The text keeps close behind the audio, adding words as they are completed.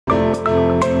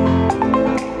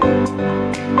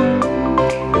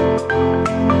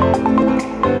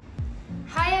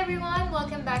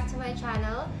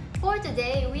For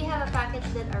today, we have a package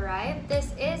that arrived.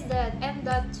 This is the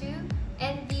M.2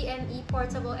 NVMe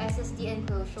Portable SSD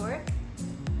Enclosure.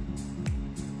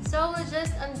 So we'll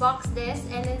just unbox this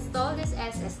and install this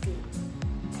SSD.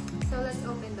 So let's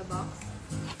open the box.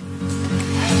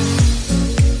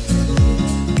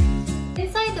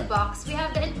 Inside the box, we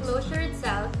have the enclosure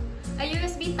itself, a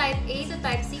USB Type-A to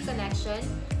Type-C connection,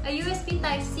 a USB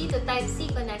Type-C to Type-C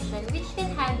connection which can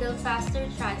handle faster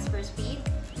transfer speed,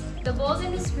 the bolt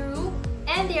and the screw,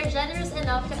 and they are generous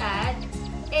enough to add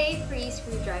a free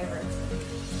screwdriver.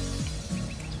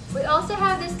 We also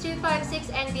have this 256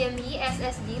 NVMe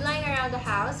SSD lying around the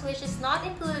house, which is not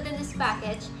included in this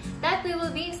package, that we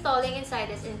will be installing inside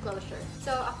this enclosure.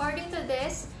 So according to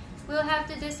this, we'll have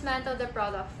to dismantle the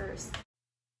product first.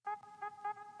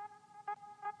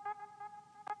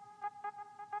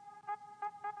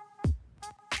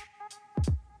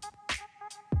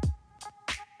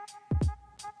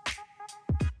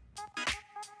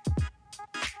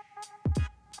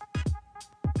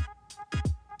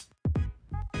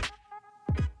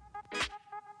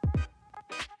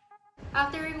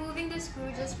 After removing the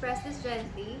screw, just press this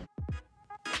gently.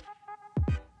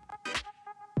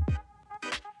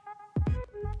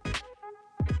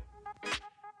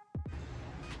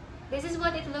 This is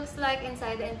what it looks like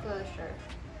inside the enclosure.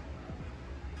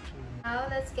 Now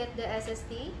let's get the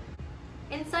SSD.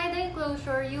 Inside the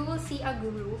enclosure, you will see a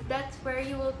groove. That's where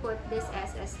you will put this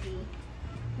SSD.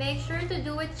 Make sure to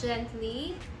do it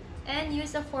gently and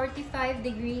use a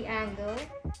 45-degree angle.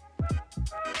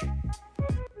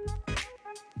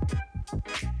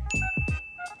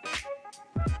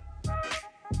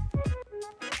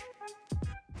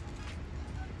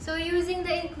 So using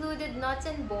the included nuts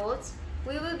and bolts,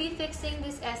 we will be fixing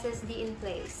this SSD in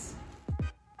place.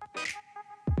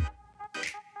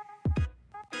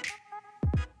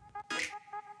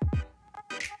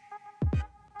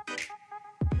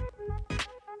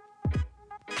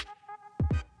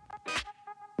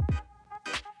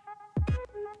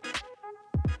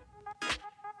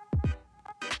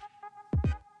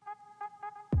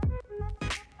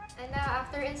 And now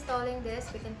after installing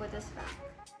this, we can put this back.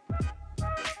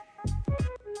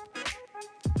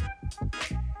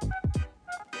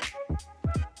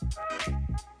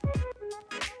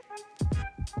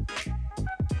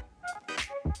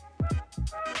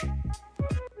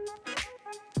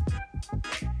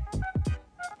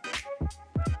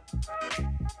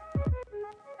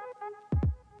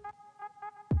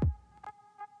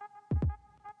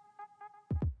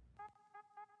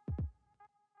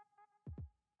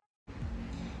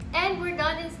 And we're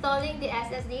done installing the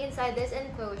SSD inside this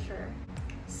enclosure.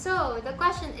 So the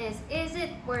question is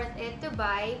it worth it to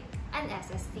buy an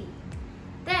SSD?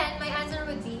 Then my answer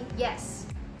would be yes.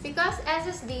 Because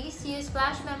SSDs use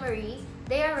flash memory,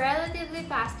 they are relatively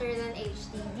faster than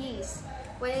HDDs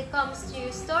when it comes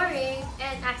to storing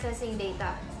and accessing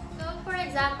data. So for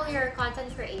example, you're a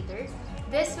content creator,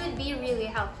 this would be really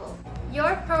helpful.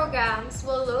 Your programs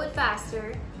will load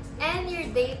faster and your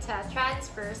data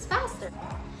transfers faster.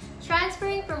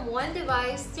 Transferring from one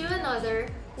device to another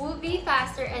will be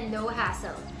faster and no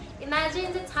hassle.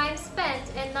 Imagine the time spent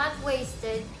and not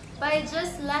wasted by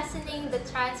just lessening the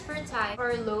transfer time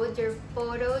or load your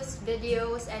photos,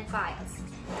 videos, and files.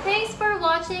 Thanks for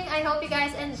watching. I hope you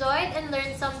guys enjoyed and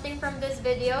learned something from this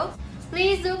video.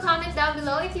 Please do comment down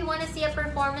below if you want to see a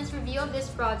performance review of this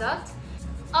product.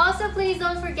 Also, please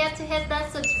don't forget to hit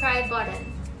that subscribe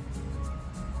button.